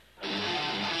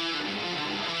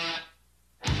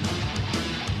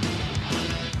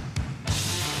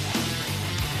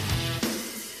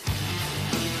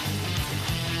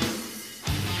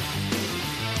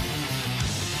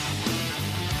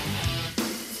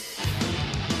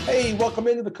Hey, welcome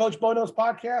into the Coach Bo Knows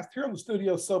podcast here on the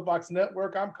Studio Soapbox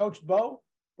Network. I'm Coach Bo,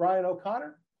 Brian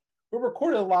O'Connor. We're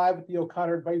recorded live at the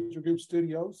O'Connor Advisory Group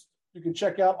studios. You can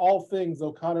check out all things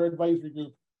O'Connor Advisory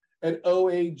Group at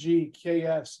oagks.com.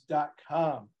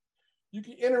 You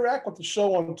can interact with the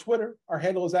show on Twitter. Our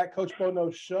handle is at Coach Bo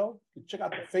Knows Show. You can check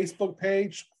out the Facebook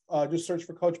page. Just search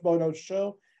for Coach Bo Knows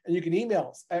Show. And you can email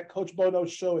us at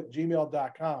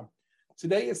coachboknowsshow@gmail.com.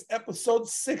 Today is episode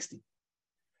 60.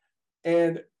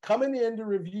 And coming in to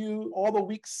review all the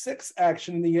week 6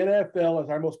 action in the NFL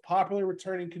is our most popular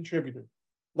returning contributor.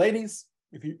 Ladies,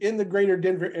 if you're in the greater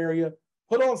Denver area,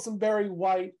 put on some Barry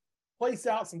White, place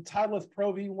out some Titleist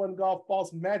Pro V1 golf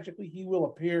balls. Magically, he will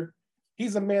appear.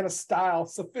 He's a man of style,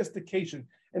 sophistication,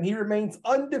 and he remains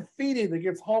undefeated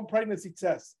against home pregnancy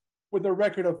tests with a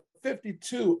record of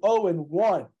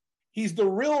 52-0-1. He's the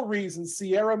real reason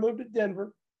Sierra moved to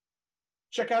Denver.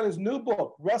 Check out his new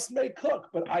book, Russ May Cook,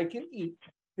 But I Can Eat.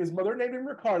 His mother named him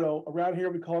Ricardo. Around here,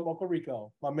 we call him Uncle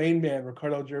Rico. My main man,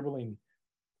 Ricardo Gerbolini.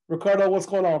 Ricardo, what's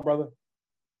going on, brother?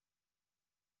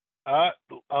 A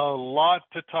lot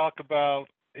to talk about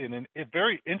in a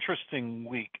very interesting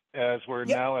week as we're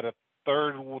now at a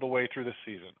third of the way through the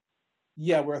season.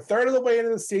 Yeah, we're a third of the way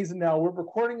into the season now. We're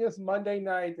recording this Monday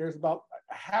night. There's about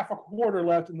half a quarter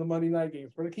left in the Monday night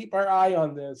games. We're going to keep our eye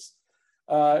on this.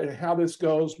 And how this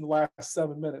goes in the last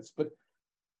 7 minutes. But,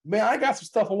 man, I got some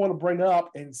stuff I want to bring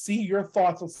up and see your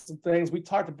thoughts on some things. We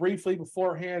talked briefly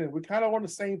beforehand, and we kind of on the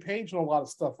same page on a lot of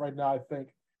stuff right now, I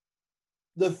think.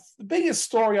 The biggest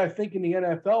story, I think, in the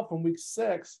NFL from week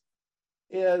 6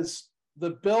 is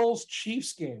the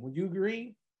Bills-Chiefs game. Would you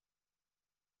agree?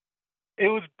 It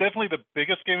was definitely the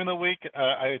biggest game of the week.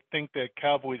 I think that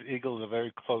Cowboys-Eagles is a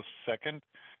very close second.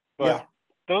 But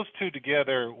those two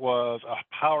together was a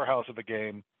powerhouse of a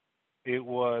game. It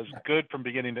was good from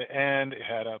beginning to end. It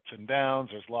had ups and downs.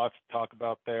 There's lots to talk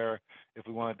about there. If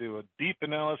we want to do a deep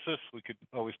analysis, we could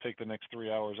always take the next 3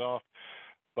 hours off.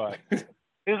 But it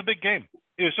was a big game.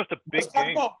 It was just a big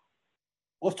game.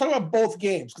 Let's talk about both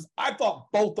games, because I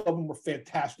thought both of them were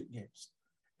fantastic games.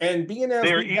 And being as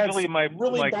they're easily my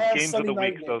bad games Sunday of the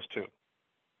week, games. those two.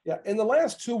 Yeah, in the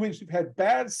last 2 weeks, we've had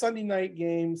bad Sunday night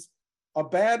games, a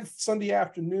bad Sunday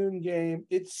afternoon game.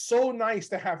 It's so nice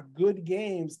to have good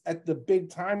games at the big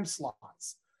time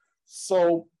slots.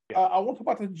 So I want to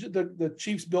talk about the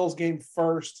Chiefs-Bills game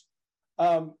first.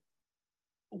 What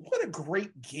a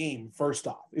great game, first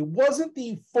off. It wasn't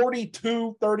the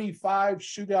 42-35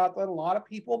 shootout that a lot of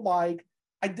people like.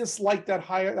 I dislike that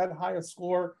higher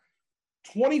score.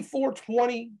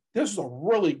 24-20, this is a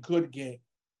really good game.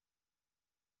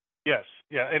 Yes,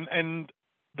 yeah, and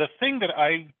the thing that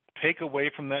I take away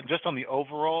from that, just on the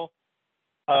overall,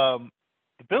 the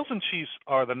Bills and Chiefs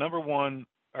are the number 1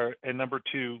 and number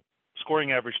 2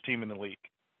 scoring average team in the league.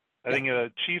 I think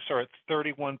the Chiefs are at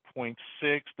 31.6.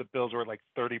 The Bills are at like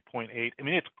 30.8. I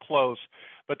mean, it's close,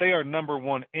 but they are number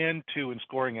 1 and 2 in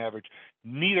scoring average.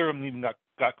 Neither of them even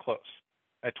got close.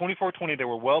 At 24-20, they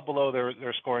were well below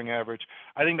their scoring average.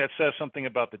 I think that says something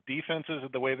about the defenses,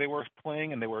 the way they were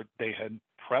playing, and they had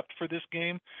prepped for this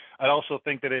game. I also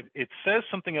think that it says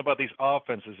something about these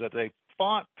offenses, that they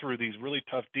fought through these really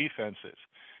tough defenses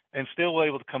and still were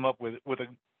able to come up with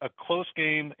a close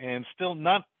game and still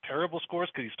not terrible scores,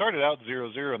 because you started out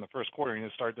 0-0 in the first quarter and you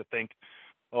started to think,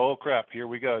 oh, crap, here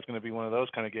we go. It's going to be one of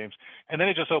those kind of games. And then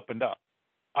it just opened up.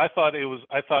 I thought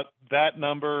that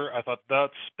number, I thought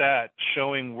that stat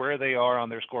showing where they are on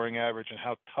their scoring average and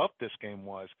how tough this game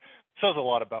was says a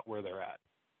lot about where they're at.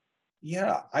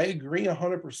 Yeah, I agree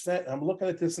 100%. I'm looking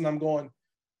at this and I'm going,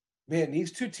 man,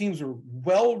 these two teams are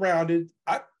well-rounded.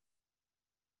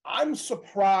 I'm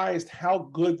surprised how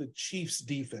good the Chiefs'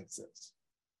 defense is.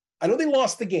 I know they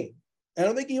lost the game. I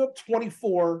know they gave up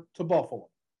 24 to Buffalo,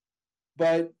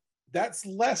 but that's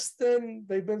less than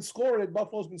they've been scoring.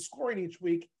 Buffalo's been scoring each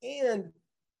week. And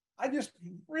I just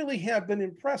really have been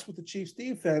impressed with the Chiefs'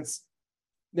 defense.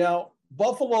 Now,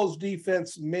 Buffalo's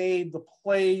defense made the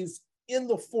plays in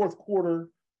the fourth quarter.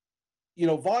 You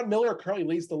know, Von Miller currently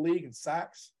leads the league in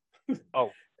sacks.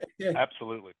 Oh,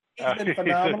 absolutely. He's been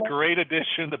phenomenal. He's a great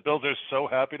addition. The Bills are so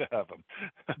happy to have him.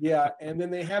 Yeah, and then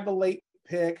they had the late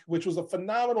pick, which was a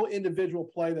phenomenal individual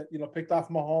play that, picked off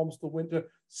Mahomes to win, to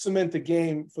cement the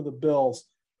game for the Bills.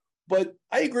 But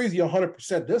I agree with you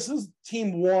 100%. This is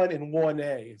team 1 and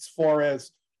 1A as far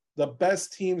as the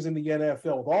best teams in the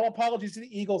NFL. With all apologies to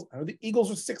the Eagles, I know the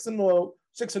Eagles are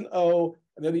 6-0,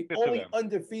 and they're the only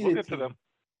undefeated team. Them.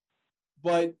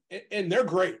 But and they're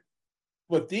great.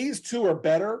 But these two are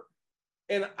better.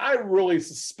 And I really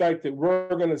suspect that we're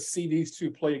going to see these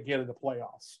two play again in the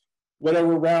playoffs,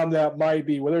 whatever round that might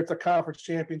be, whether it's a conference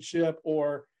championship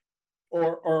or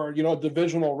or a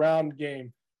divisional round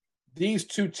game. These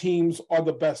two teams are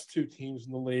the best two teams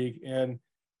in the league, and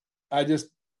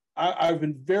I've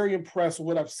been very impressed with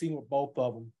what I've seen with both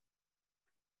of them.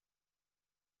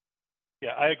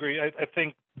 Yeah, I agree. I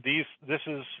think this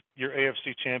is your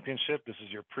AFC Championship. This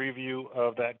is your preview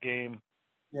of that game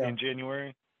in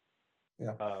January.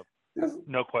 Yeah,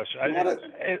 no question.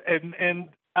 And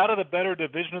out of the better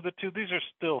division of the two, these are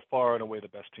still far and away the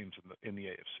best teams in the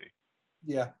AFC.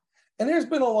 Yeah, and there's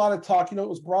been a lot of talk. It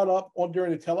was brought up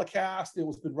during the telecast. It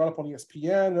was been brought up on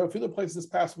ESPN. A few other places this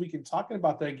past weekend talking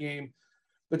about that game.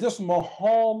 But this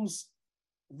Mahomes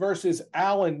versus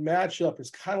Allen matchup is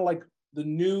kind of like the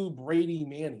new Brady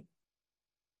Manning.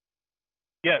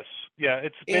 Yes, yeah,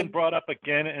 it's been brought up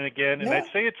again and again, and I'd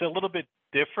say it's a little bit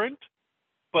different,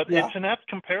 but it's an apt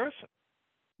comparison.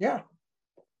 Yeah,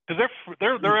 because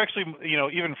they're actually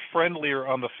even friendlier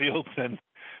on the field than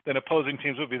opposing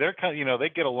teams would be. They're kind of, they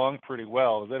get along pretty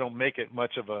well. They don't make it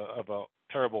much of a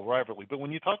terrible rivalry. But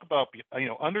when you talk about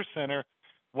under center,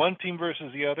 one team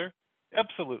versus the other,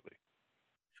 absolutely.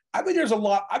 I think there's a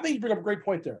lot. I think you bring up a great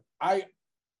point there. I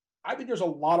think there's a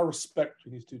lot of respect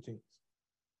between these two teams.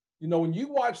 When you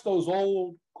watch those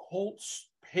old Colts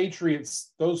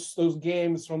Patriots, those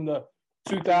games from the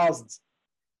 2000s,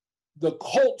 the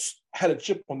Colts had a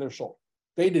chip on their shoulder.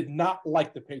 They did not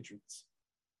like the Patriots.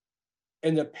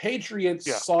 And the Patriots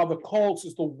saw the Colts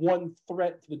as the one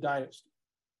threat to the dynasty.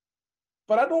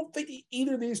 But I don't think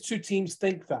either of these two teams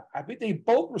think that. I think they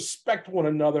both respect one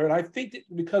another. And I think that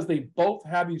because they both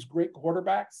have these great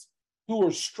quarterbacks who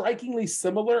are strikingly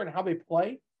similar in how they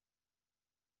play.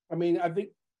 I mean, I think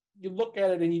you look at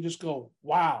it and you just go,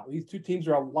 wow, these two teams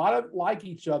are a lot like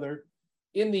each other.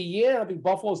 In the end, I think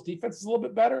Buffalo's defense is a little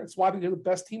bit better. It's why I think they're the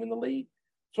best team in the league.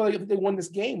 So I think they won this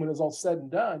game when it was all said and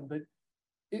done. But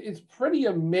it's pretty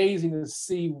amazing to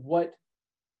see what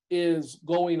is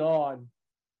going on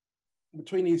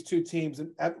between these two teams. And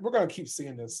we're going to keep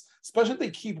seeing this, especially if they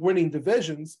keep winning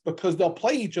divisions, because they'll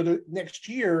play each other next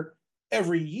year,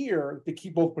 every year, to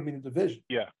keep both winning the division.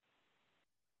 Yeah.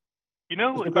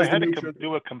 If I had to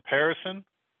do a comparison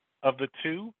of the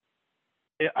two,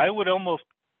 I would almost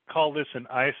call this an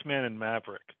Iceman and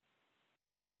Maverick,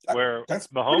 where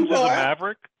Mahomes is a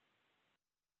Maverick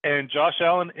and Josh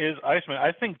Allen is Iceman.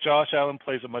 I think Josh Allen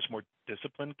plays a much more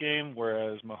disciplined game,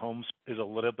 whereas Mahomes is a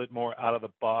little bit more out of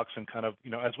the box and kind of,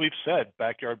 as we've said,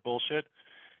 backyard bullshit.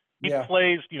 He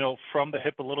plays, from the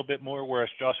hip a little bit more, whereas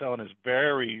Josh Allen is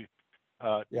very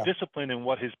disciplined in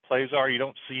what his plays are. You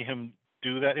don't see him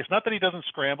do that. It's not that he doesn't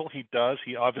scramble. He does.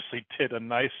 He obviously did a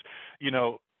nice,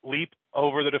 leap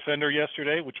over the defender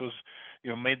yesterday, which was,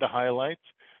 made the highlights.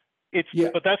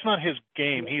 But that's not his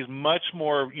game. He's much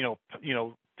more,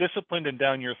 disciplined and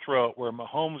down your throat, where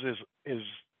Mahomes is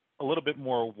a little bit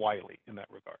more wily in that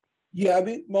regard. Yeah, I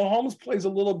mean, Mahomes plays a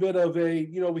little bit of a,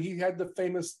 he had the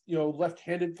famous,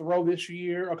 left-handed throw this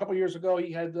year. A couple of years ago,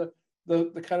 he had the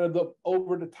kind of the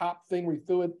over-the-top thing where he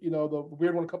threw it, the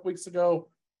weird one a couple weeks ago.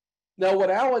 Now,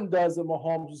 what Allen does that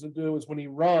Mahomes doesn't do is when he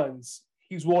runs,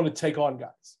 he's willing to take on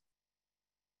guys.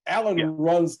 Allen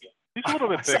runs. He's a little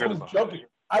bit bigger than Mahomes.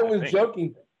 I was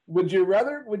joking. Would you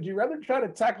rather try to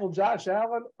tackle Josh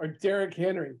Allen or Derrick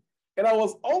Henry? And I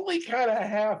was only kind of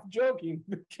half joking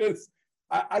because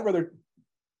I'd rather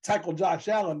tackle Josh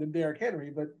Allen than Derrick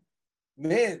Henry. But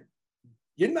man,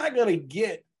 you're not going to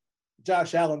get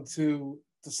Josh Allen to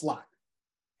slide.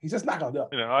 He's just not going to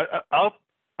do it.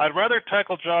 I'd rather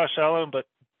tackle Josh Allen, but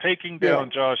taking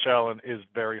down Josh Allen is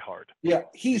very hard. Yeah,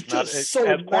 he's just so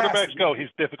as quarterbacks massive. go, he's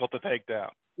difficult to take down.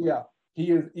 Yeah,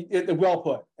 he is well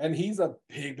put, and he's a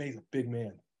big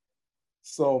man.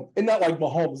 So, and not like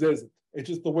Mahomes isn't. It's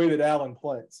just the way that Allen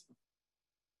plays.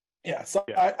 Yeah, so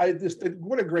I just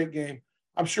what a great game.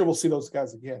 I'm sure we'll see those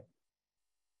guys again.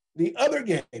 The other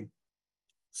game,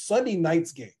 Sunday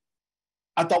night's game,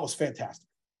 I thought was fantastic.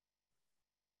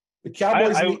 The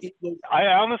Cowboys. I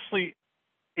honestly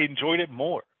enjoyed it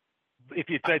more. It's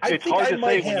hard to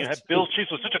say when you had Bills Chiefs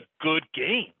was such a good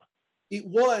game. It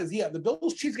was, yeah. The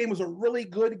Bills Chiefs game was a really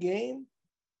good game,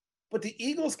 but the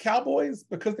Eagles Cowboys,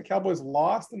 because the Cowboys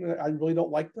lost and I really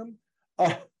don't like them.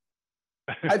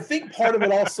 I think part of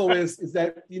it also is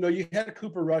that you had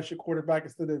Cooper Rush at quarterback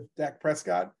instead of Dak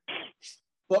Prescott,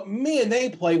 but man, they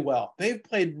play well. They've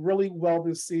played really well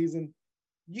this season.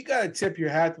 You got to tip your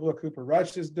hat to what Cooper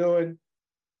Rush is doing.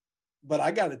 But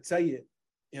I got to tell you,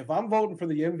 if I'm voting for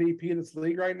the MVP of this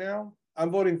league right now,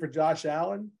 I'm voting for Josh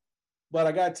Allen. But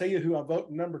I got to tell you who I'm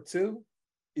voting number 2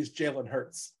 is Jalen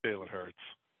Hurts. Jalen Hurts.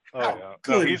 How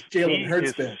good is Jalen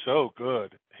Hurts been? So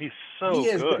good. He's so good. He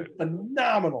has been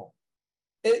phenomenal.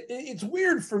 It's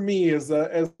weird for me as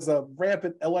a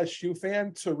rampant LSU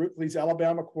fan to root for these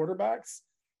Alabama quarterbacks.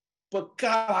 But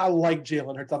God, I like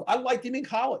Jalen Hurts. I liked him in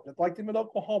college. I liked him in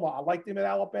Oklahoma. I liked him in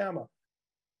Alabama.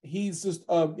 He's just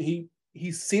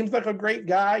he seems like a great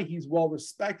guy. He's well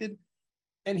respected,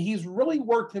 and he's really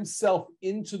worked himself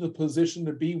into the position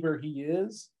to be where he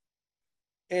is.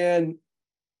 And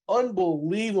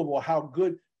unbelievable how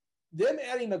good them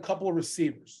adding a couple of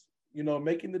receivers.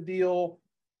 Making the deal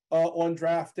on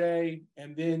draft day,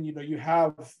 and then you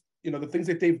have the things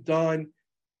that they've done.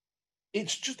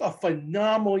 It's just a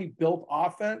phenomenally built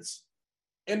offense,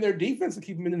 and their defense will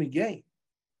keep them in the game.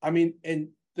 I mean, and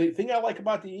the thing I like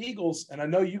about the Eagles, and I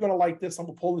know you're going to like this, I'm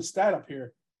going to pull this stat up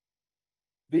here.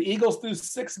 The Eagles through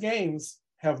 6 games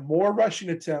have more rushing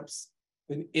attempts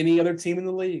than any other team in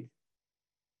the league.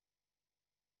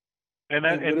 And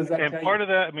part of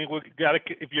that, I mean, we got to,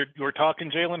 if you're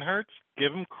talking Jalen Hurts,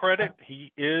 give him credit.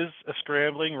 He is a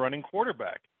scrambling running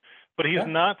quarterback, but he's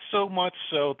not so much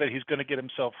so that he's going to get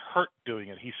himself hurt doing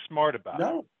it. He's smart about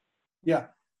it. Yeah.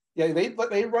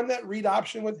 They run that read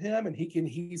option with him, and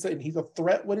he's a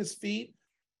threat with his feet.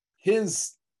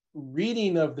 His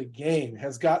reading of the game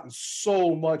has gotten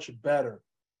so much better.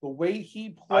 The way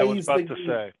he plays, I was about to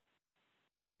say.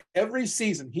 Every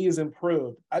season he has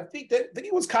improved. I think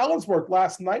it was Collinsworth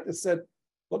last night that said,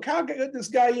 look how good this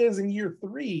guy is in year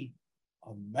 3.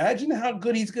 Imagine how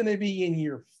good he's going to be in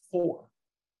year 4.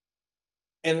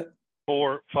 And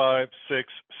 4, 5, 6,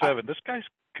 7. This guy's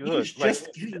good. He's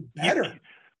just getting better.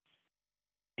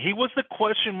 He was the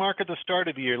question mark at the start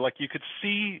of the year. Like, you could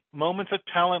see moments of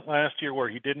talent last year where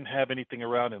he didn't have anything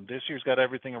around him. This year's got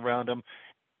everything around him.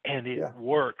 And it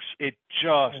works. It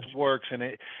just works. And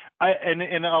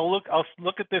I'll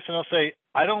look at this and I'll say,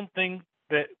 I don't think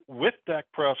that with Dak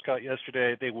Prescott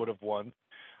yesterday they would have won.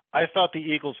 I thought the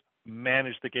Eagles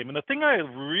managed the game. And the thing I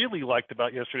really liked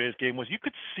about yesterday's game was you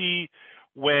could see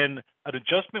when an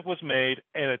adjustment was made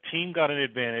and a team got an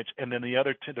advantage, and then the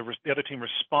other team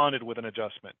responded with an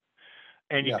adjustment.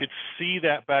 And you could see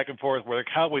that back and forth where the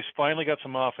Cowboys finally got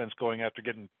some offense going after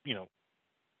getting,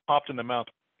 popped in the mouth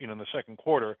in the second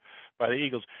quarter by the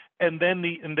Eagles. And then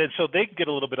so they get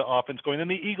a little bit of offense going. Then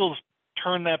the Eagles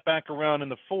turn that back around in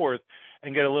the fourth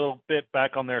and get a little bit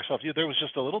back on their self. There was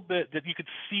just a little bit that you could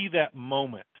see that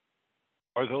moment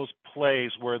or those plays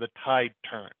where the tide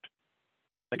turned.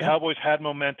 The Cowboys had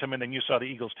momentum, and then you saw the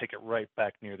Eagles take it right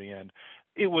back near the end.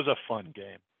 It was a fun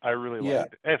game. I really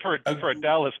liked it. And for a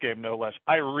Dallas game, no less,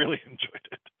 I really enjoyed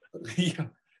it. Yeah.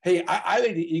 Hey, I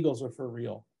think the Eagles are for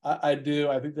real. I do.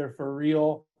 I think they're for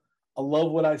real. I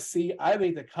love what I see. I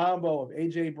think the combo of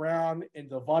A.J. Brown and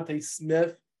Devontae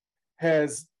Smith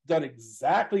has done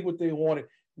exactly what they wanted.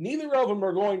 Neither of them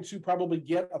are going to probably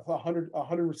get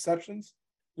 100 receptions.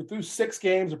 They're through 6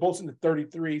 games. They're both in the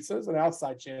 33, so there's an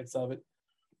outside chance of it.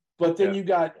 But then you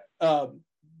got the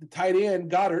tight end,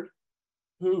 Goddard,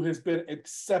 who has been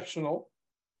exceptional.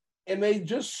 And they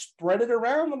just spread it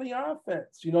around on the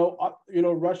offense.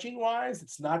 Rushing wise,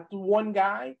 it's not the one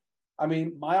guy. I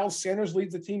mean, Miles Sanders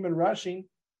leads the team in rushing.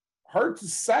 Hurts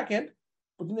is second,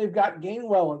 but then they've got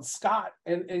Gainwell and Scott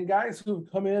and guys who've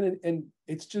come in and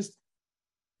it's just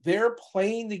they're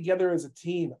playing together as a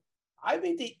team. I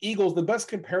think the Eagles, the best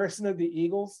comparison of the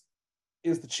Eagles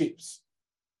is the Chiefs.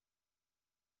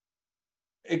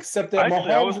 Except that Actually,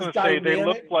 Mahomes I was going to say they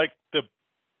look like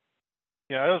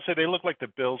I would say they look like the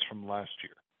Bills from last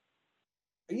year.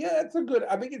 Yeah, that's a good.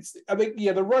 I think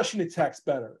the rushing attack's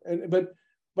better, but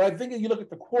I think if you look at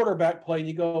the quarterback play and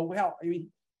you go, well, I mean,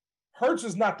 Hurts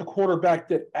is not the quarterback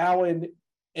that Allen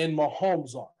and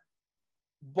Mahomes are,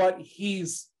 but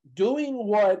he's doing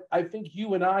what I think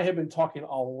you and I have been talking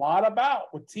a lot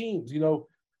about with teams. You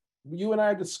and I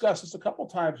have discussed this a couple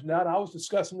times now, and I was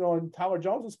discussing it on Tyler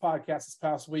Jones's podcast this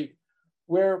past week,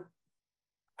 where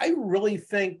I really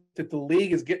think that the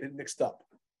league is getting it mixed up.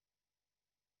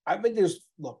 I think there's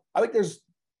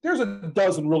a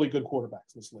dozen really good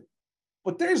quarterbacks in this league,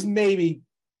 but there's maybe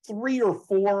 3 or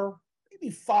 4,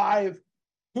 maybe 5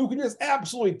 who can just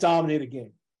absolutely dominate a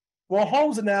game. Well,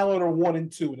 Mahomes and Allen are 1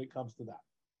 and 2 when it comes to that.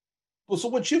 Well, so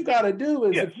what you've got to do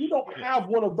is if you don't have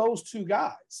one of those 2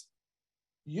 guys,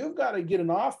 you've got to get an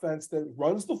offense that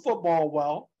runs the football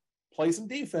well, play some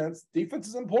defense. Defense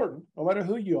is important, no matter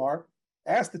who you are.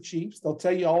 Ask the Chiefs. They'll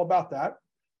tell you all about that.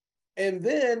 And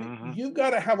then you've got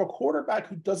to have a quarterback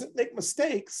who doesn't make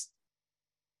mistakes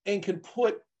and can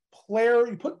put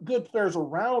good players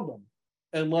around them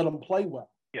and let them play well.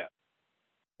 Yeah.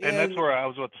 And that's where I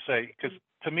was about to say, because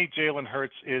to me, Jalen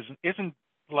Hurts isn't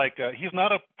like he's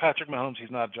not a Patrick Mahomes,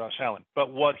 he's not a Josh Allen,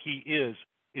 but what he is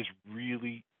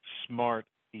really smart.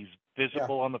 He's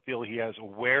visible on the field. He has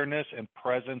awareness and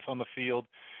presence on the field.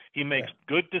 He makes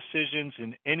good decisions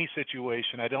in any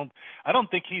situation. I don't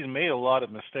think he's made a lot of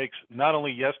mistakes, not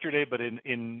only yesterday, but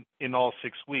in all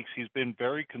 6 weeks. He's been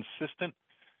very consistent.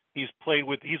 He's played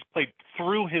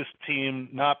through his team,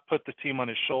 not put the team on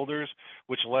his shoulders,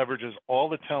 which leverages all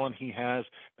the talent he has.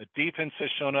 The defense has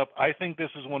shown up. I think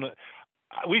this is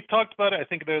we've talked about it. I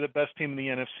think they're the best team in the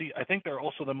NFC. I think they're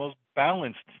also the most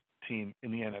balanced team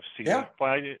in the NFC. Yeah. They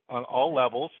fight it on all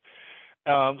levels.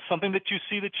 Something that you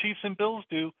see the Chiefs and Bills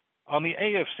do on the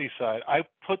AFC side. I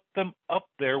put them up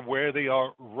there where they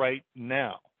are right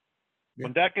now. Yeah.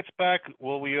 When Dak gets back,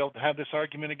 will we have this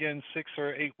argument again in 6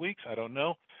 or 8 weeks? I don't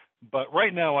know. But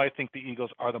right now, I think the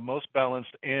Eagles are the most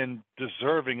balanced and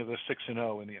deserving of the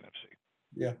 6-0 in the NFC.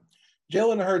 Yeah.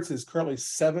 Jalen Hurts is currently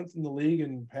 7th in the league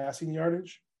in passing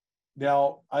yardage.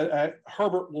 Now,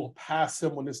 Herbert will pass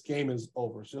him when this game is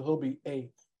over, so he'll be 8th.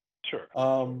 Sure.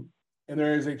 And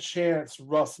there is a chance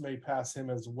Russ may pass him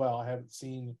as well. I haven't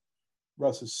seen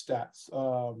Russ's stats,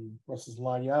 Russ's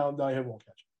line. Yeah, I don't know. He won't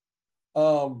catch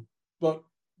it. But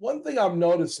one thing I'm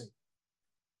noticing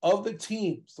of the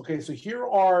teams, okay, so here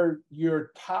are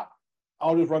your top,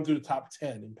 I'll just run through the top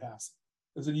 10 in passing.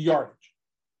 There's in yardage.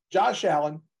 Josh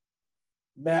Allen,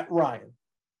 Matt Ryan,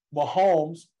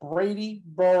 Mahomes, Brady,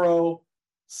 Burrow,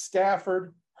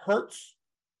 Stafford, Hurts,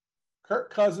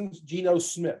 Kirk Cousins, Geno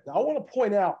Smith. Now, I want to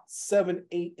point out 7,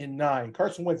 8, and 9.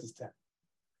 Carson Wentz is 10.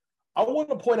 I want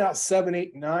to point out 7,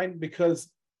 8, and 9 because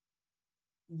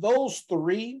those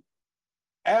three,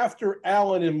 after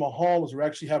Allen and Mahomes, are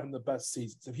actually having the best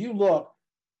seasons. If you look,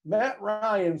 Matt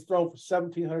Ryan's thrown for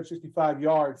 1,765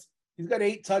 yards. He's got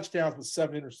 8 touchdowns with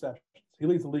 7 interceptions. He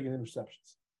leads the league in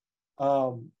interceptions.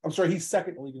 I'm sorry, he's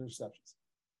second in the league in interceptions.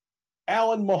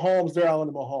 Allen, Mahomes, they're Allen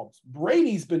and Mahomes.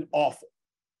 Brady's been awful.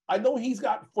 I know he's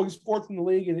 4th in the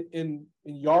league in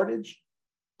yardage,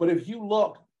 but if you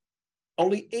look,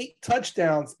 only 8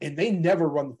 touchdowns, and they never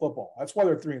run the football. That's why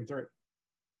they're 3-3.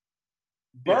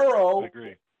 Burrow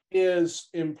is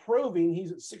improving.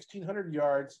 He's at 1,600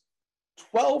 yards,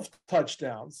 12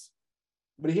 touchdowns,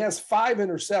 but he has 5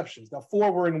 interceptions. Now,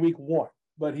 4 were in week 1,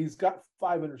 but he's got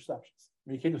 5 interceptions. I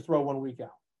mean, he can't just throw 1 week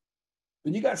out.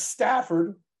 Then you got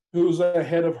Stafford, who's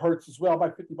ahead of Hurts as well by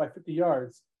 50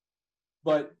 yards,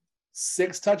 but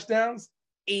 6 touchdowns,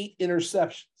 8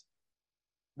 interceptions.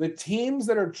 The teams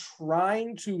that are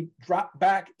trying to drop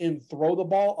back and throw the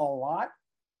ball a lot,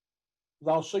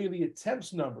 I'll show you the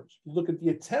attempts numbers. You look at the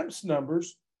attempts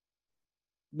numbers,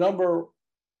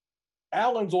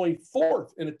 Allen's only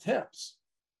 4th in attempts.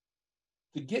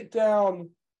 To get down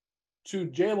to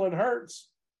Jalen Hurts,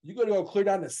 you got to go clear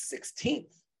down to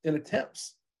 16th in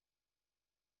attempts.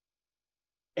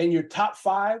 And your top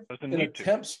 5 in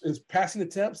attempts is passing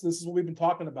attempts. This is what we've been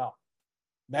talking about.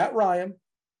 Matt Ryan,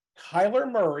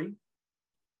 Kyler Murray,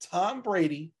 Tom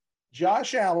Brady,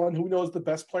 Josh Allen, who we know is the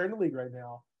best player in the league right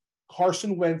now.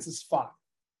 Carson Wentz is 5.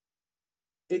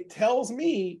 It tells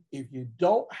me if you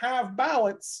don't have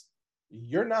balance,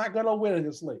 you're not going to win in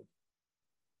this league.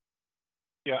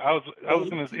 Yeah, I was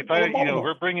going to,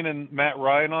 we're bringing in Matt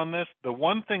Ryan on this. The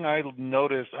one thing I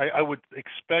noticed, I would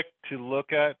expect to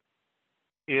look at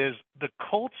is the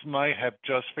Colts might have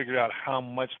just figured out how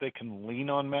much they can lean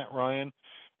on Matt Ryan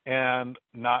and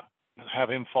not have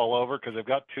him fall over because they've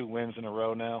got 2 wins in a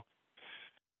row now.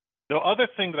 The other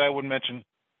thing that I would mention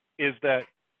is that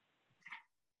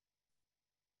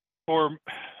for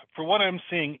what I'm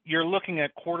seeing, you're looking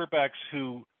at quarterbacks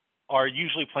who are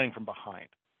usually playing from behind.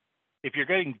 If you're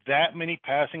getting that many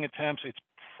passing attempts, it's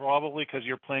probably because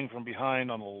you're playing from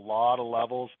behind on a lot of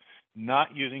levels,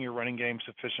 not using your running game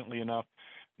sufficiently enough,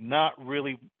 not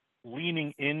really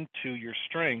leaning into your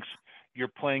strengths. You're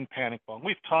playing panic ball. And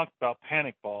we've talked about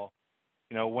panic ball,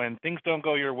 when things don't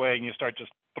go your way and you start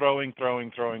just throwing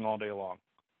all day long.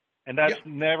 And that's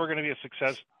never going to be a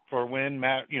success for a win.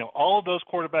 Matt, all of those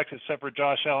quarterbacks except for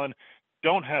Josh Allen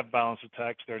don't have balanced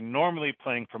attacks. They're normally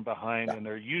playing from behind, and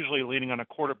they're usually leaning on a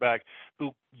quarterback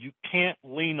who you can't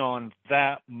lean on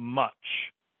that much.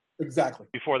 Exactly.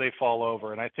 Before they fall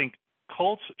over. And I think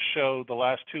Colts show the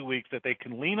last 2 weeks that they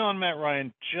can lean on Matt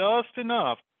Ryan just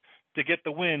enough to get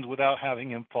the wins without having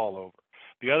him fall over.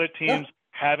 The other teams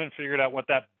haven't figured out what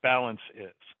that balance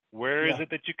is. Where is it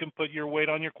that you can put your weight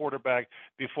on your quarterback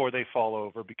before they fall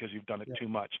over because you've done it too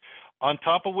much? On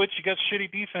top of which, you got shitty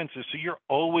defenses, so you're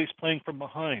always playing from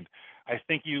behind. I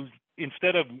think you,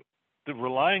 instead of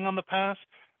relying on the pass,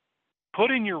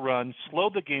 put in your run, slow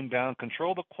the game down,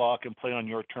 control the clock, and play on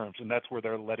your terms, and that's where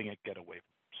they're letting it get away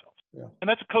from themselves. Yeah. And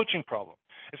that's a coaching problem.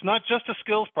 It's not just a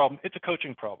skills problem, it's a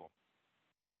coaching problem.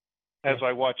 As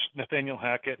I watch Nathaniel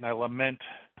Hackett, and I lament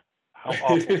how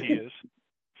awful he is.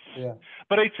 Yeah.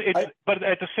 But but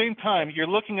at the same time, you're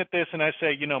looking at this, and I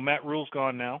say, Matt Rule's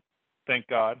gone now. Thank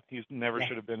God. He's never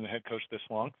should have been the head coach this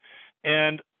long.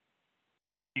 And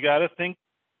you got to think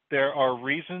there are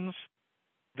reasons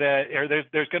or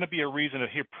there's going to be a reason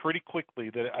here pretty quickly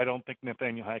that I don't think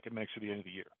Nathaniel Hackett makes it the end of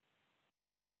the year.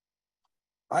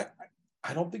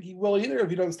 I don't think he will either if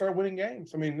he doesn't start winning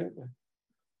games. I mean,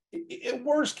 in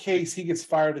worst case, he gets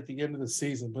fired at the end of the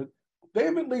season, but they're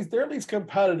at least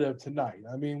competitive tonight.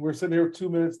 I mean, we're sitting here with 2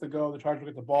 minutes to go. They're trying to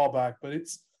get the ball back, but it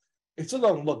still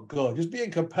doesn't look good. Just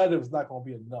being competitive is not going to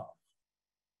be enough.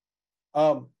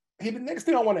 Hey, the next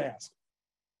thing I want to ask,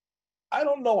 I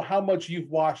don't know how much you've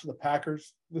watched the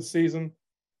Packers this season,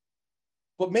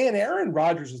 but man, Aaron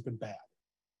Rodgers has been bad.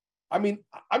 I mean,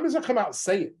 I'm just going to come out and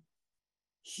say it.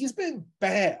 He's been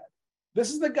bad.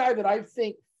 This is the guy that I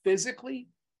think physically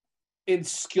and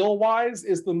skill-wise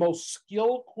is the most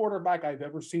skilled quarterback I've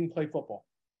ever seen play football.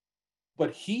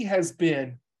 But he has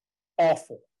been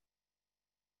awful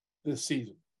this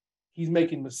season. He's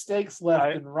making mistakes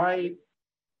left and right.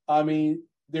 I mean,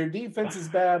 their defense is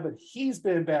bad, but he's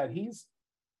been bad.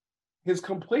 His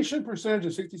completion percentage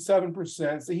is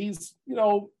 67%. So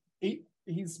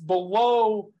he's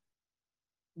below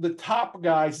the top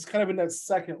guys. He's kind of in that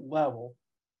second level.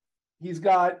 He's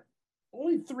got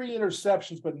only 3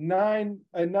 interceptions, but nine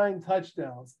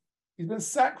touchdowns. He's been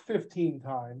sacked 15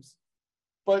 times,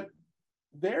 but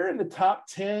they're in the top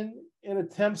 10 in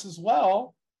attempts as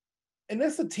well. And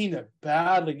that's a team that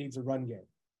badly needs a run game.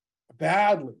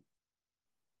 Badly.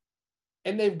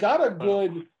 And they've got a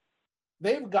good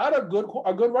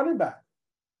running back.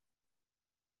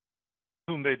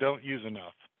 Whom they don't use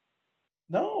enough.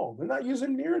 No, they're not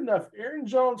using near enough. Aaron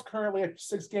Jones currently after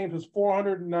 6 games has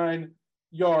 409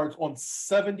 yards on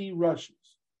 70 rushes.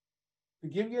 To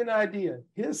give you an idea,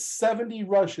 his 70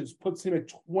 rushes puts him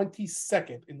at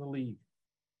 22nd in the league.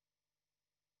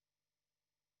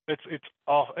 It's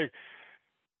awful.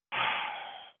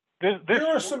 There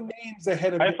are some names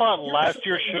ahead of him. I thought last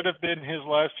year should have been his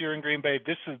last year in Green Bay.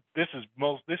 This is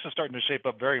starting to shape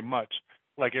up very much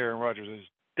like Aaron Rodgers'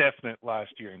 definite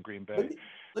last year in Green Bay.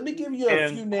 Let me give you a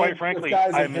few names quite frankly, of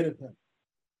guys ahead of him.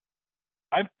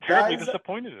 I'm terribly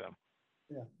disappointed in him.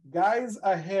 Yeah, guys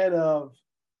ahead of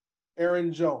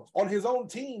Aaron Jones. On his own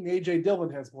team, A.J. Dillon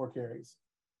has more carries.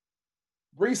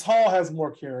 Breece Hall has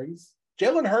more carries.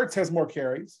 Jalen Hurts has more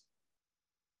carries.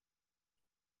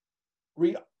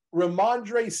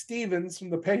 Ramondre Stevens from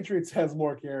the Patriots has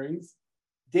more carries.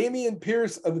 Damian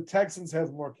Pierce of the Texans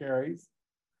has more carries.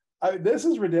 This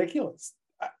is ridiculous.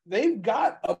 They've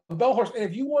got a bell horse. And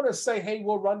if you want to say, hey,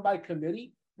 we'll run by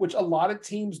committee, which a lot of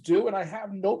teams do, and I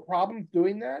have no problem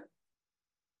doing that,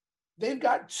 they've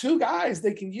got 2 guys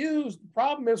they can use. The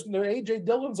problem is when A.J.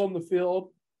 Dillon's on the field,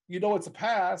 you know it's a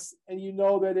pass, and you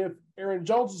know that if Aaron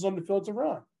Jones is on the field, it's a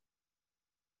run.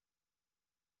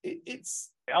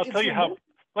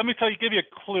 Let me give you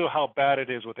a clue how bad it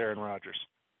is with Aaron Rodgers.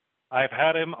 I've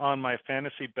had him on my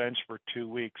fantasy bench for 2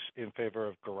 weeks in favor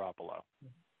of Garoppolo.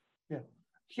 Yeah.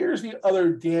 Here's the other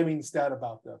damning stat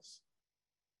about this.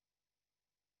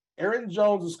 Aaron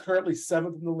Jones is currently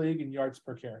 7th in the league in yards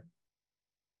per carry.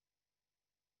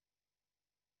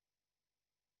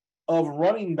 Of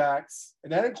running backs,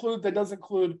 and that doesn't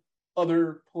include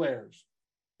other players.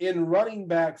 In running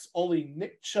backs, only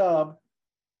Nick Chubb,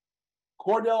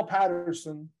 Cordell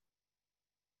Patterson,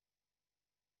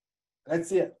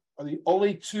 that's it, are the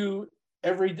only 2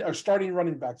 starting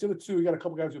running backs. The other 2, we got a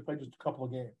couple guys who played just a couple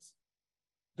of games.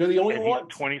 They're the only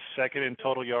ones. 22nd in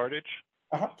total yardage.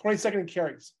 22nd in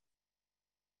carries.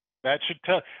 That should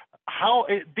tell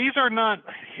these are not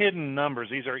hidden numbers.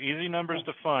 These are easy numbers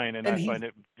to find, and I find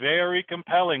it very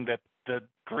compelling that the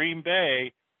Green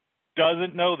Bay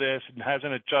doesn't know this and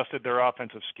hasn't adjusted their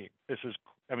offensive scheme. This is,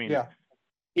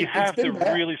 you have to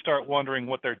really start wondering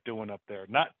what they're doing up there.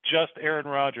 Not just Aaron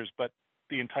Rodgers, but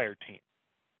the entire team.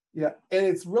 Yeah, and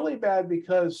it's really bad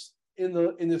because in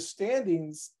the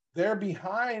standings, they're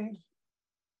behind.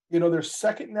 They're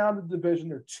second now in the division.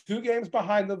 They're 2 games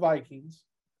behind the Vikings.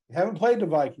 They haven't played the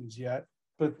Vikings yet,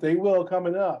 but they will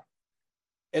coming up.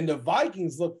 And the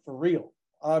Vikings look for real.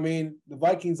 I mean, the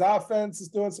Vikings offense is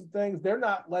doing some things. They're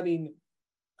not letting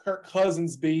Kirk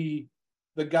Cousins be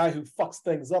the guy who fucks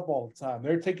things up all the time.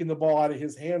 They're taking the ball out of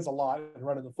his hands a lot and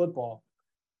running the football,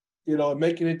 and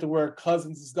making it to where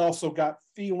Cousins has also got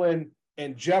Thielen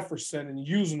and Jefferson and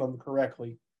using them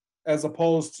correctly as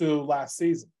opposed to last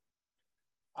season.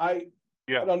 I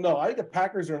don't know. I think the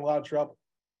Packers are in a lot of trouble.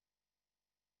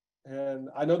 And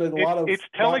I know that it's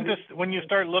telling us when you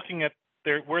start looking at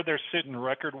where they're sitting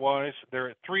record-wise, they're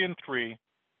at 3-3.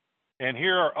 And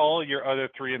here are all your other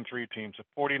 3-3 teams: the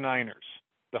 49ers,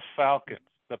 the Falcons,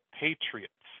 the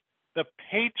Patriots. The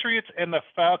Patriots and the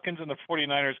Falcons and the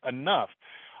 49ers are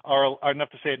enough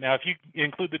to say it. Now, if you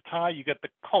include the tie, you get the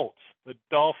Colts, the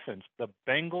Dolphins, the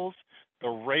Bengals, the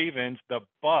Ravens, the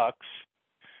Bucks,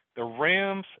 the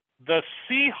Rams, the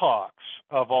Seahawks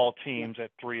of all teams at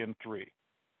 3-3.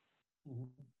 Mm-hmm.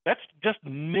 That's just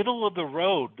middle of the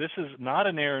road. This is not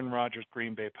an Aaron Rodgers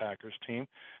Green Bay Packers team.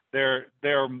 They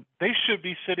should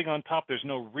be sitting on top. There's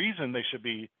no reason they should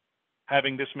be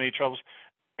having this many troubles.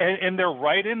 And they're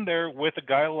right in there with a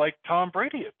guy like Tom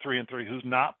Brady at 3-3, who's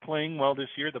not playing well this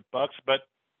year. The Bucks, but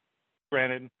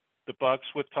granted, the Bucks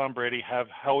with Tom Brady have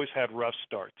always had rough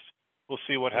starts. We'll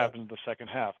see what happens in the second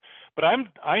half. But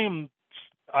I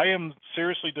am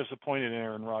seriously disappointed in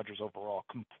Aaron Rodgers overall,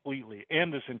 completely,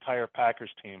 and this entire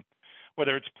Packers team.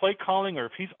 Whether it's play calling or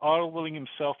if he's autoing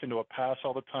himself into a pass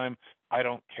all the time, I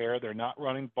don't care. They're not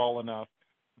running ball enough.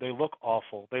 They look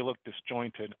awful. They look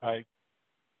disjointed.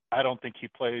 I don't think he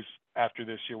plays after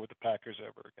this year with the Packers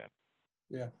ever again.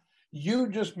 Yeah. You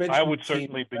just mentioned I would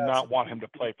certainly not want him to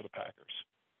play for the Packers.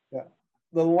 Yeah.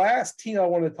 The last team I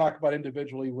wanted to talk about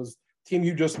individually was the team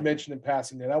you just mentioned in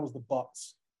passing. That was the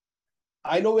Bucks.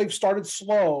 I know they've started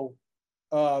slow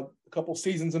a couple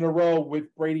seasons in a row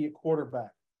with Brady at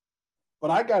quarterback.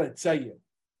 But I got to tell you,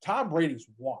 Tom Brady's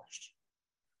washed.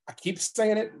 I keep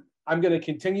saying it. I'm going to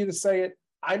continue to say it.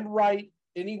 I'm right.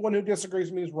 Anyone who disagrees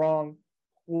with me is wrong.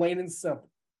 Plain and simple.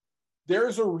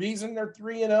 There's a reason they're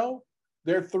 3-0.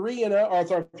 They're 3-0, or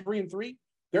sorry, 3-3.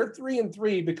 They're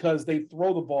 3-3 because they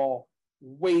throw the ball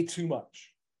way too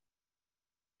much.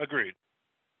 Agreed.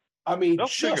 I mean, they'll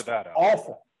just figure that out.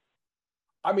 Awful.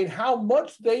 I mean, how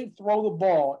much they throw the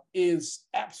ball is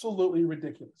absolutely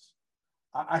ridiculous.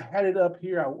 I had it up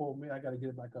here. I got to get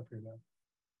it back up here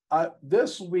now.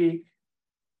 This week,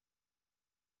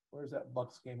 where's that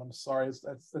Bucks game? I'm sorry.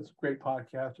 That's a great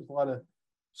podcast. There's a lot of.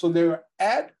 So they're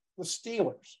at the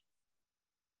Steelers.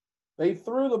 They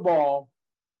threw the ball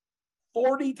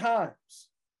 40 times.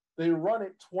 They run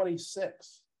it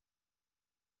 26.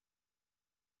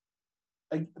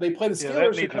 They play the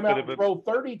Steelers who come out and throw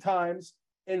 30 times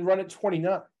and run it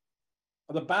 29.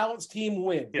 The balanced team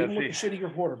wins, even with the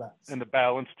shittier quarterbacks. And the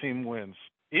balanced team wins.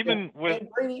 Even with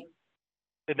Brady.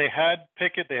 They had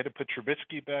Pickett. They had to put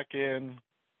Trubisky back in.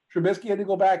 Trubisky had to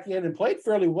go back in and played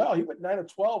fairly well. He went 9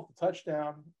 of 12 for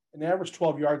touchdown and averaged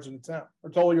 12 yards in attempt, or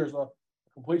total yards of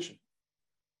completion.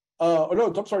 12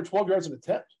 yards in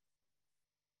attempt.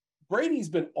 Brady's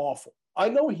been awful. I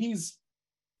know he's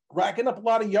racking up a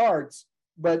lot of yards,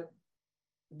 but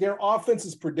their offense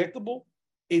is predictable.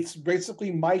 It's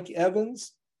basically Mike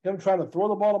Evans, him trying to throw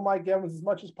the ball to Mike Evans as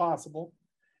much as possible.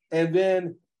 And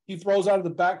then he throws out of the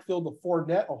backfield to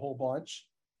Fournette a whole bunch.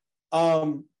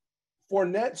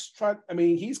 Fournette's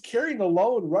he's carrying the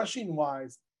load rushing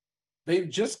wise. They've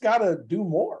just got to do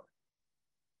more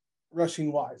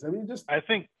rushing wise. I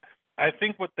think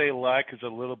what they lack is a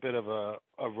little bit of a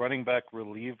running back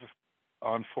relief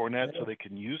on Fournette so they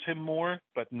can use him more,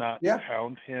 but not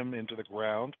pound him into the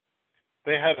ground.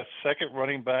 They had a second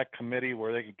running back committee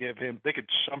where they could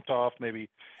shunt off maybe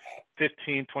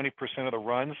 15, 20% of the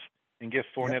runs and give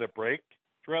Fournette a break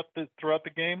throughout the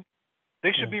game.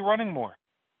 They should be running more.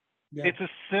 Yeah. It's as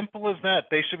simple as that.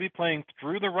 They should be playing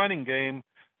through the running game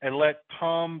and let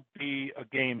Tom be a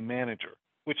game manager,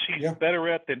 which he's better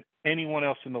at than anyone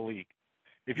else in the league.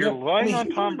 If you're relying on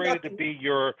Tom Brady to be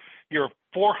your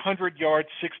 400-yard,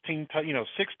 6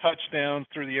 touchdowns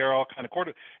through the air, all kind of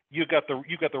quarter, you got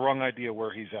the wrong idea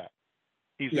where he's at.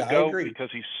 He's a GOAT because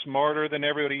he's smarter than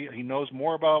everybody. He knows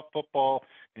more about football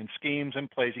and schemes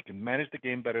and plays. He can manage the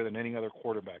game better than any other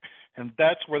quarterback, and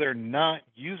that's where they're not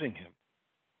using him.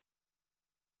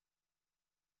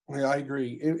 Yeah, I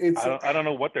agree. I don't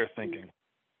know what they're thinking.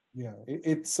 Yeah,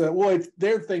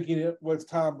 they're thinking it was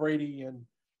Tom Brady, and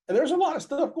there's a lot of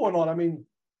stuff going on. I mean,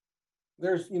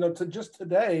 there's just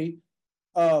today,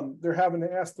 they're having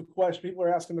to ask the question. People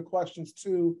are asking the questions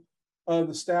to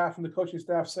the staff and the coaching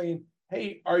staff, saying,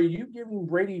 "Hey, are you giving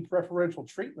Brady preferential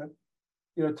treatment?"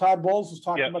 Todd Bowles was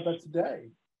talking about that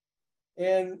today,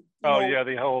 and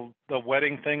the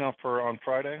wedding thing on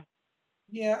Friday.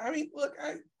 Yeah, I mean, look,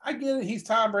 I get it. He's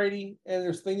Tom Brady, and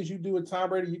there's things you do with Tom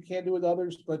Brady you can't do with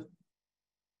others, but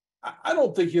I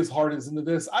don't think his heart is into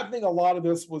this. I think a lot of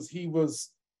this was he's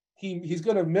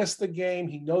going to miss the game.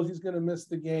 He knows he's going to miss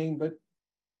the game, but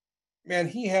man,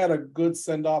 he had a good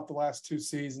send off the last 2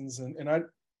 seasons, and I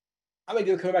think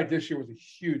he'll come back this year was a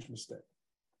huge mistake.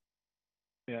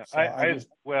 Yeah, so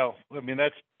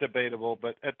that's debatable,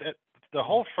 but the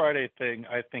whole Friday thing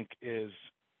I think is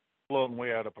blown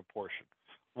way out of proportion.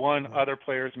 One, other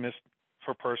players missed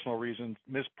for personal reasons,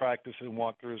 missed practice and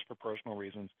walkthroughs for personal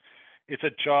reasons. It's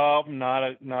a job, not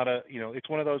a it's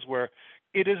one of those where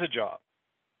it is a job.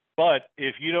 But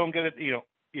if you don't get it,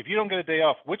 if you don't get a day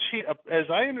off, which he, as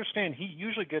I understand, he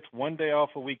usually gets one day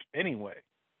off a week anyway.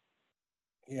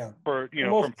 Yeah. For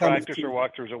from practice or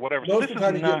walkthroughs or whatever. So this is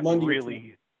not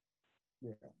really.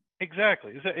 Yeah.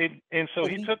 Exactly. And so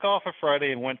he took off a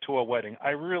Friday and went to a wedding.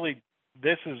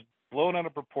 This is blown out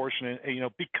of proportion,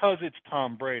 because it's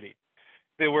Tom Brady.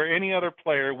 If there were any other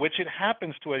player, which it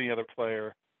happens to any other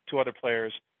player, to other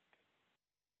players,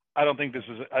 I think this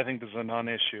is a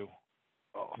non-issue.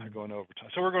 Oh, they're going to overtime.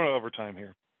 So we're going to overtime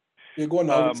here. You're going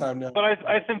to overtime now. But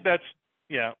I think that's,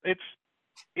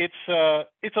 it's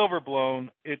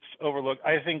overblown. It's overlooked.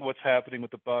 I think what's happening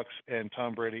with the Bucs and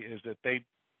Tom Brady is that they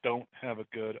don't have a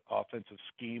good offensive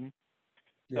scheme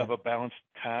of a balanced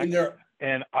attack.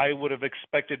 And I would have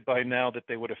expected by now that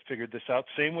they would have figured this out.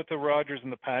 Same with the Rodgers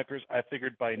and the Packers. I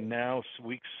figured by now,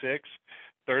 week 6,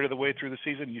 third of the way through the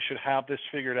season, you should have this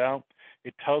figured out.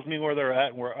 It tells me where they're at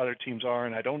and where other teams are.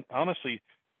 And I don't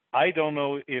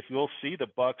know if you'll see the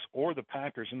Bucs or the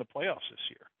Packers in the playoffs this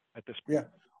year at this point. Yeah.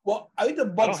 Well, I think the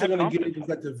Bucs are going to get it because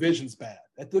that division's bad.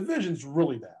 That division's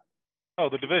really bad. Oh,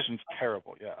 the division's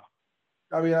terrible. Yeah.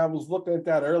 I mean, I was looking at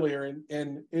that earlier,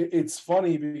 and it's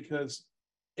funny because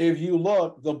if you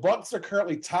look, the Bucs are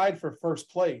currently tied for first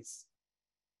place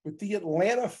with the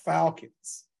Atlanta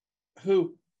Falcons,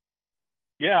 who,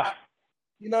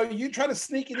 you try to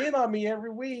sneak it in on me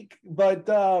every week, but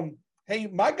hey,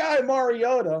 my guy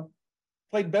Mariota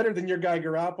played better than your guy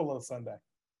Garoppolo Sunday.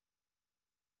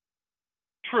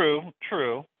 True.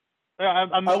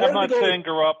 I'm not saying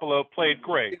Garoppolo played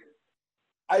great.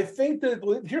 I think that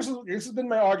this has been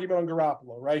my argument on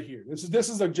Garoppolo right here. This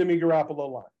is a Jimmy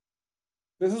Garoppolo line.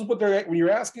 This is what they're when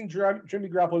you're asking Jimmy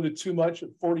Garoppolo to do too much at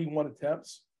 41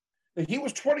 attempts. And he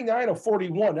was 29 of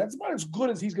 41. That's about as good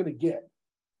as he's going to get.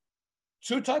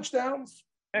 2 touchdowns,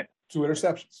 2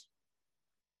 interceptions.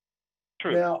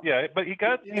 True. Now, but he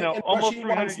got almost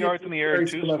 300 yards in the air,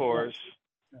 2 scores.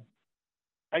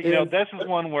 This is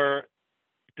one where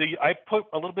I put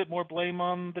a little bit more blame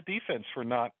on the defense for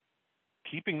not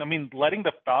keeping. Letting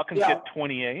the Falcons get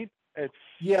 28.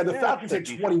 The Falcons had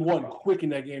 21 quick in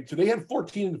that game too. They had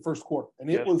 14 in the first quarter, and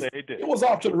it was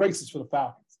off to the races for the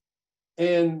Falcons.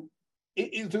 And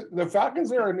the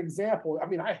Falcons are an example.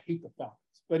 I hate the Falcons,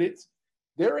 but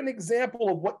they're an example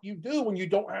of what you do when you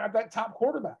don't have that top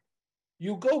quarterback.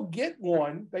 You go get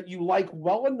one that you like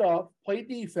well enough, play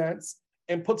defense,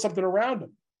 and put something around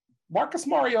him. Marcus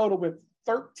Mariota went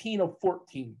 13 of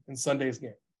 14 in Sunday's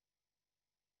game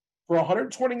for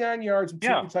 129 yards and 2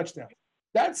 touchdowns.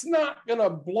 That's not going to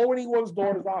blow anyone's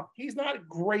doors off. He's not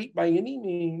great by any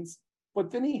means,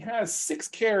 but then he has 6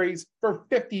 carries for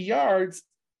 50 yards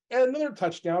and another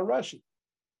touchdown rushing.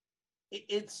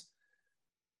 It's,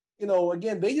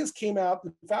 again, they just came out,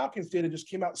 the Falcons just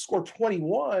came out and scored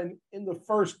 21 in the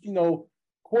first,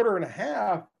 quarter and a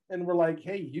half. And we're like,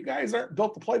 hey, you guys aren't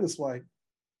built to play this way.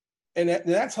 And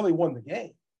that's how they won the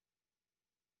game.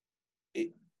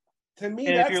 To me,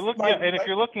 if you're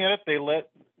looking at it, they let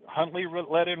Huntley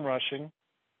let in rushing,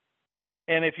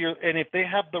 and if they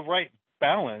have the right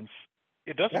balance,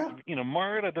 it doesn't.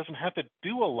 Mariota doesn't have to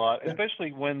do a lot,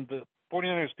 especially when the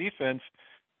 49ers defense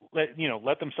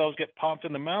let themselves get popped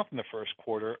in the mouth in the first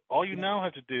quarter. All you now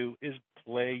have to do is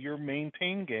play your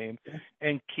maintain game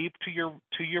and keep to your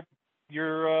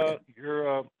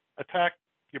attack,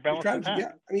 your balanced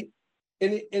attack.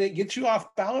 And it gets you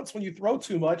off balance when you throw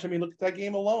too much. Look at that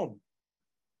game alone.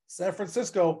 San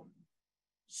Francisco,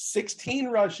 16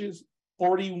 rushes,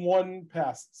 41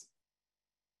 passes.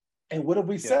 And what have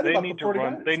we said about the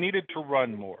 49ers? They needed to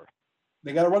run more.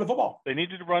 They got to run the football. They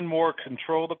needed to run more,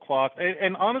 control the clock.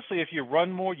 And honestly, if you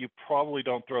run more, you probably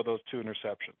don't throw those 2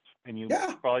 interceptions. And you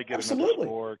probably get another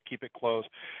score, keep it close.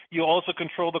 You also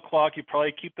control the clock. You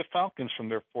probably keep the Falcons from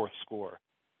their 4th score.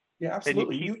 Yeah,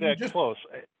 absolutely. And you keep that close.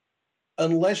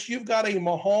 Unless you've got a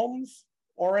Mahomes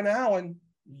or an Allen,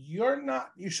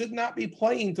 you should not be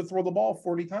playing to throw the ball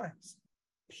 40 times.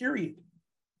 Period.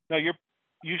 No,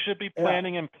 you should be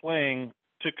planning and playing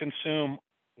to consume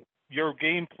your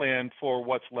game plan for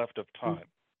what's left of time,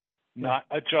 not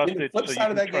adjust it so you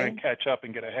can try and catch up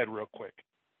and get ahead real quick.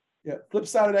 Yeah, flip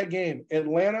side of that game,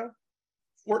 Atlanta,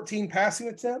 14 passing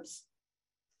attempts,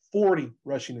 40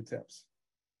 rushing attempts.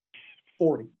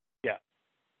 40. Yeah.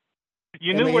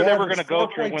 You knew where they were going to go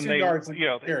through when they,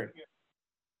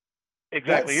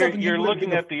 exactly. You're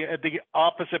looking at the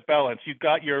opposite balance. You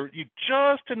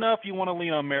just enough you want to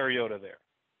lean on Mariota there.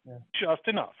 Yeah. Just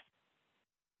enough.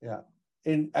 Yeah.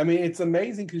 And I mean, it's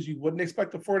amazing because you wouldn't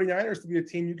expect the 49ers to be a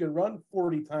team you can run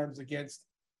 40 times against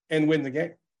and win the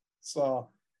game. So,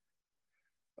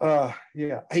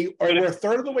 yeah. Hey, we're a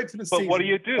third of the way to the season. But what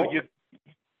do?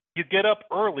 You get up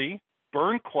early,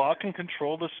 burn clock, and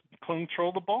control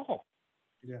the ball.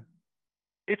 Yeah.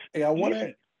 It's hey, I want easy.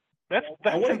 to. That's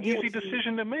an easy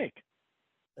decision to make.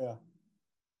 Yeah.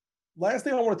 Last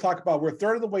thing I want to talk about, we're a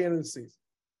third of the way into the season.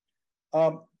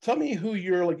 Tell me who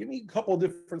you're like, give me a couple of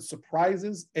different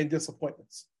surprises and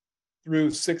disappointments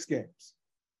through 6 games.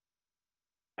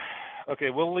 Okay,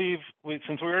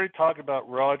 since we already talked about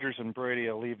Rodgers and Brady,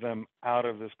 I'll leave them out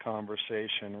of this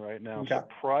conversation right now. Okay.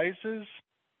 Surprises?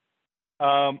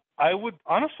 I would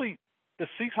honestly, the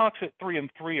Seahawks at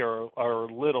 3-3 are a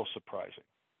little surprising.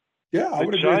 Yeah, I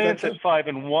would agree. The Giants at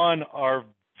 5-1 are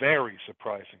very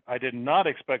surprising. I did not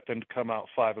expect them to come out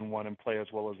 5-1 and play as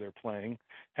well as they're playing,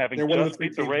 having just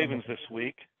beat the Ravens this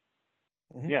week.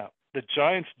 Mm-hmm. Yeah, the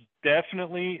Giants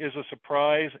definitely is a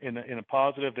surprise in a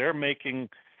positive. They're making,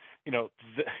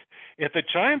 if the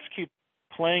Giants keep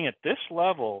playing at this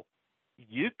level,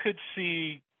 you could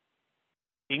see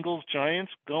Eagles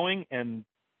Giants going and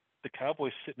the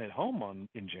Cowboys sitting at home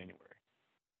in January.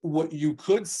 What you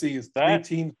could see is 3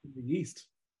 teams in the East.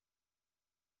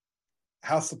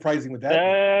 How surprising would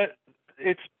that be?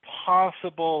 It's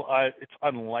possible. It's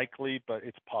unlikely, but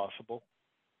it's possible.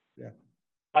 Yeah.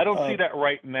 I don't see that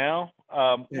right now.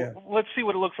 Yeah. Let's see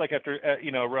what it looks like after,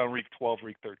 around week 12,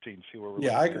 week 13, see where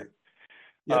we're I agree.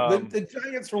 Yeah, the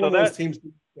Giants were one of those teams.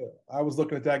 I was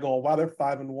looking at that going, wow, they're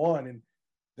 5-1, and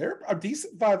they're a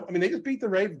decent 5. I mean, they just beat the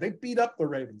Ravens. They beat up the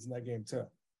Ravens in that game too.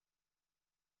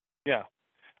 Yeah.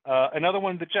 Another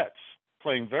one, the Jets,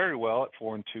 playing very well at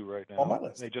 4-2 right now. On my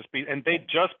list. They just beat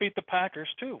the Packers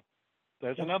too.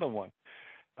 There's another one.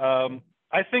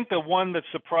 I think the one that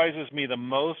surprises me the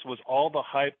most was all the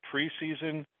hype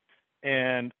preseason,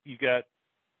 and you got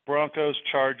Broncos,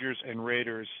 Chargers, and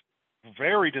Raiders.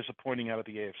 Very disappointing out of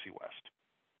the AFC West.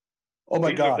 Oh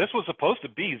my God! This was supposed to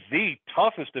be the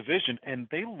toughest division, and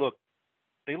they look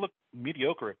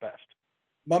mediocre at best.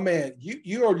 My man,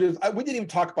 you are just. We didn't even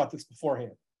talk about this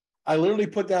beforehand. I literally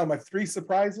put down my 3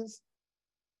 surprises.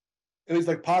 At least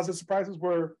like positive surprises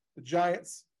were the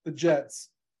Giants, the Jets,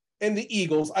 and the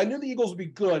Eagles. I knew the Eagles would be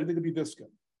good. I didn't think it'd be this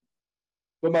good.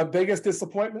 But my biggest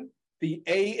disappointment, the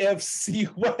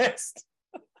AFC West.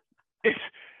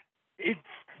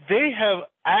 They have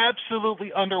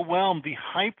absolutely underwhelmed. The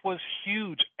hype was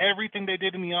huge. Everything they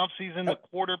did in the offseason, the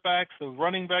quarterbacks, the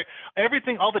running back,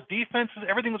 everything, all the defenses,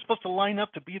 everything was supposed to line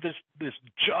up to be this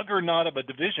juggernaut of a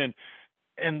division.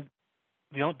 And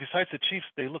besides the Chiefs,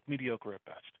 they look mediocre at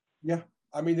best. Yeah.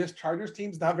 I mean, this Chargers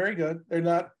team's not very good.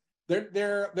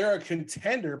 They're a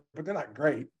contender, but they're not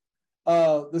great.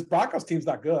 This Broncos team's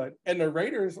not good, and the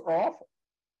Raiders are awful.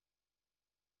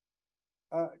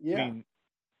 Yeah.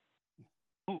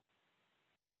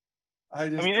 I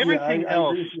mean, everything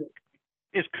else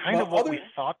is kind of what we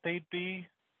thought they'd be.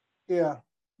 Yeah.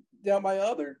 Yeah, my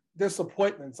other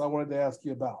disappointments I wanted to ask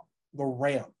you about, the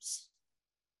Rams.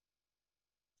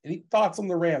 Any thoughts on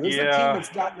the Rams? This is a team that's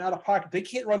gotten out of pocket. They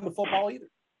can't run the football either.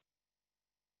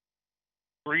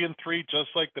 3-3, just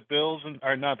like the Bills,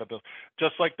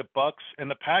 just like the Bucks and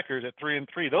the Packers at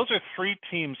 3-3. Those are 3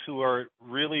 teams who are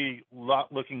really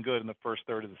not looking good in the first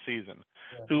third of the season.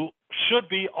 Yeah. Who should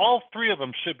be, all 3 of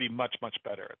them should be much, much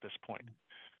better at this point.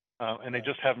 And they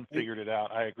just haven't figured it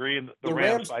out. I agree. And the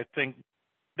Rams, I think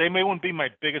they may won't be my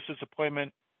biggest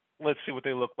disappointment. Let's see what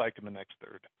they look like in the next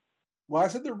third. Well, I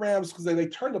said the Rams because they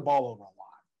turn the ball over a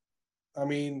lot. I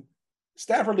mean,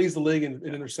 Stafford leads the league in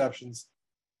interceptions.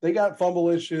 They got fumble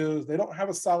issues. They don't have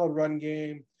a solid run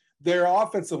game. Their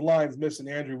offensive line's missing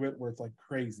Andrew Whitworth like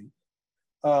crazy.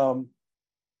 The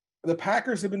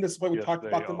Packers have been disappointed. We talked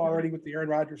about them already with the Aaron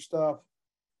Rodgers stuff.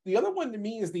 The other one to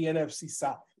me is the NFC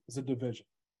South as a division.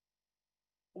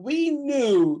 We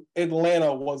knew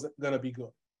Atlanta wasn't going to be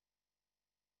good.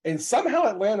 And somehow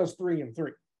Atlanta's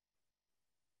 3-3.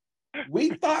 We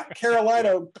thought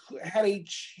Carolina had a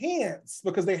chance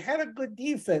because they had a good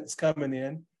defense coming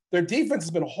in. Their defense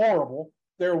has been horrible.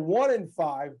 They're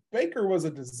 1-5. Baker was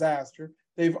a disaster.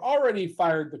 They've already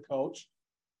fired the coach.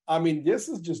 I mean, they're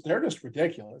just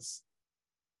ridiculous.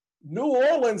 New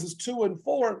Orleans is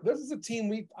 2-4. This is a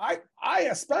team I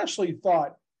especially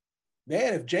thought,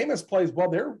 man, if Jameis plays well,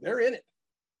 they're in it.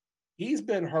 He's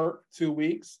been hurt 2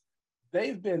 weeks.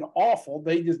 They've been awful.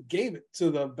 They just gave it to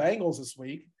the Bengals this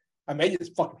week. I mean, they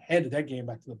just fucking handed that game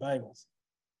back to the Bengals.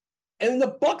 And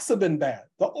the Bucs have been bad.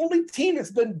 The only team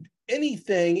that's been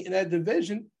anything in that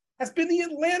division has been the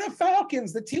Atlanta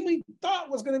Falcons, the team we thought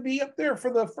was going to be up there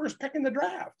for the first pick in the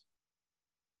draft.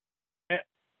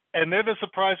 and they're the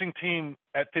surprising team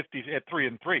at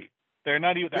 3-3. They're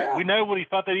not even. Yeah. We nobody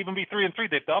thought they'd even be 3-3.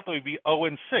 They thought they'd be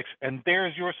 0-6, and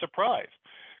there's your surprise.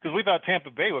 Because we thought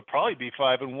Tampa Bay would probably be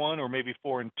 5-1 or maybe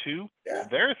 4-2. Yeah.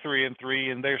 They're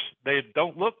 3-3, and they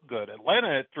don't look good.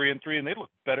 Atlanta at 3-3, and they look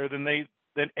better than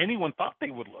anyone thought they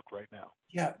would look right now.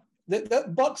 Yeah,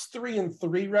 that Bucks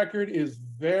 3-3 record is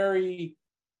very,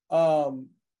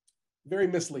 very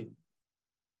misleading.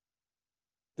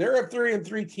 They're a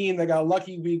 3-3 team that got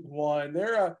lucky week one.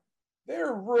 They're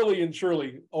really and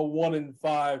truly a 1-5,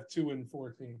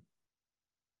 2-4 team.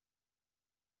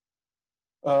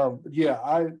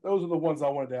 Those are the ones I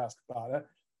wanted to ask about.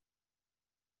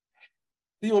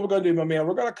 See what we're gonna do, my man.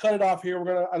 We're gonna cut it off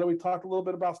here. I know we talked a little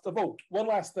bit about stuff. Oh, one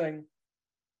last thing.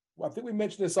 Well, I think we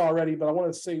mentioned this already, but I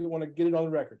want to get it on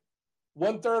the record.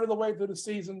 1/3 of the way through the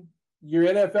season, your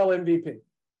NFL MVP.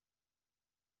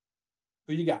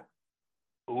 Who you got?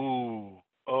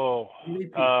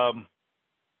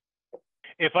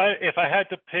 If I had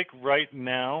to pick right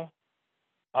now,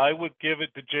 I would give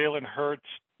it to Jalen Hurts,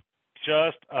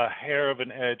 just a hair of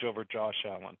an edge over Josh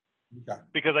Allen,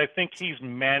 because I think he's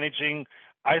managing.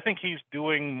 I think he's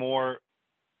doing more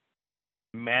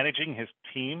managing his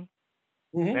team,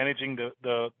 managing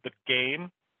the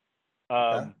game.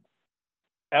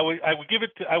 I would give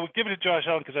it to Josh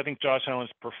Allen because I think Josh Allen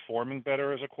is performing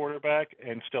better as a quarterback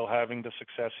and still having the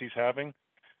success he's having.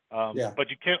 But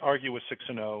you can't argue with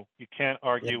 6-0. You can't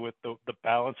argue with the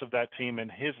balance of that team and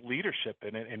his leadership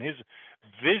in it and his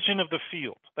vision of the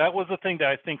field. That was the thing that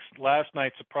I think last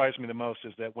night surprised me the most,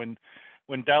 is that when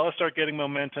Dallas started getting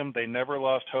momentum, they never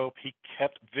lost hope. He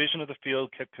kept vision of the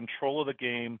field, kept control of the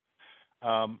game.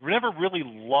 Never really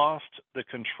lost the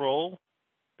control.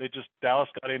 Dallas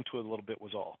got into it a little bit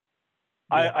was all.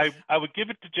 I would give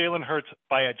it to Jalen Hurts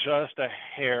by just a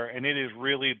hair, and it is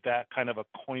really that kind of a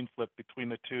coin flip between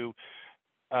the two.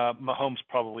 Mahomes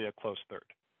probably a close third.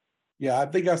 Yeah, I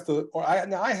think that's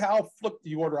I'll flip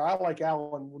the order. I like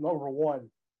Allen number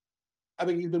one. I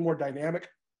think he's been more dynamic.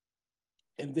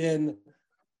 And then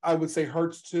I would say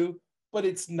Hurts too, but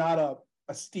it's not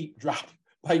a steep drop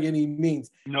by any means.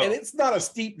 No. And it's not a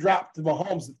steep drop to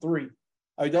Mahomes at 3.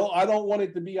 I don't want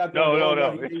it to be out there.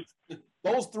 No.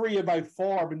 Those 3 have by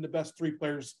far been the best 3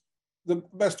 players, the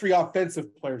best 3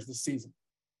 offensive players this season.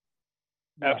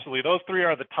 Yeah. Absolutely. Those 3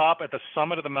 are at the top, at the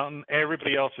summit of the mountain.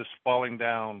 Everybody else is falling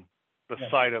down the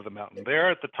side of the mountain. They're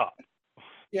at the top.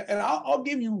 Yeah, and I'll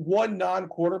give you one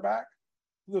non-quarterback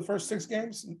for the first 6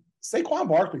 games. Saquon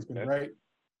Barkley's been great.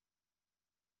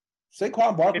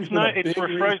 Saquon Barkley's It's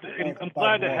refreshing. I'm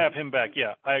glad to have him back.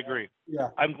 Yeah, I agree. Yeah,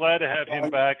 I'm glad to have him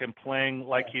back and playing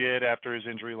like he did after his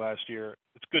injury last year.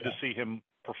 It's good to see him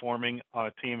performing on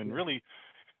a team and really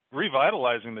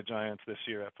revitalizing the Giants this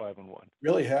year at 5-1.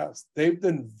 Really has. They've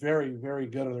been very, very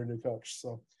good under their new coach.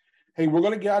 So, hey, we're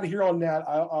going to get out of here on that.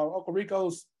 Uncle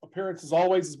Rico's appearance, as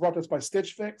always, is brought to us by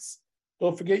Stitch Fix.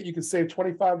 Don't forget, you can save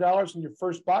 $25 on your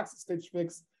first box at Stitch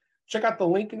Fix. Check out the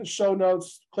link in the show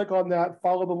notes. Click on that.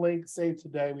 Follow the link. Save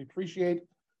today. We appreciate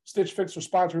Stitch Fix for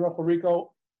sponsoring Uncle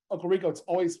Rico. Uncle Rico, it's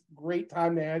always a great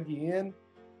time to have you in.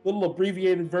 Little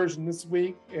abbreviated version this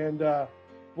week, and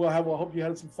we'll hope you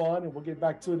had some fun, and we'll get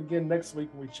back to it again next week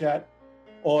when we chat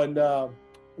on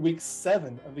week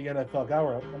 7 of the NFL. God,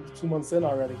 we're almost 2 months in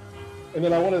already. And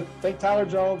then I want to thank Tyler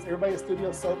Jones, everybody at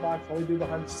Studio Soapbox, all we do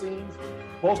behind the scenes.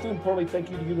 Most importantly,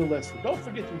 thank you to you, the listener. Don't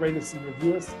forget to rate us and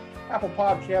review us. Apple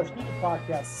Podcasts, Google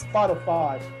Podcasts,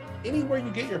 Spotify, anywhere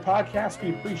you get your podcasts. We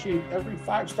appreciate every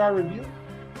 5-star review.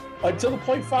 Until the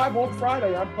Point 5 on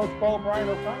Friday, I'm Coach Paul Brian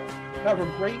O'Connor. Have a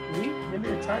great week. Remember,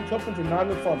 your time tokens are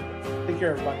non-refundable. Take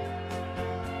care, everybody.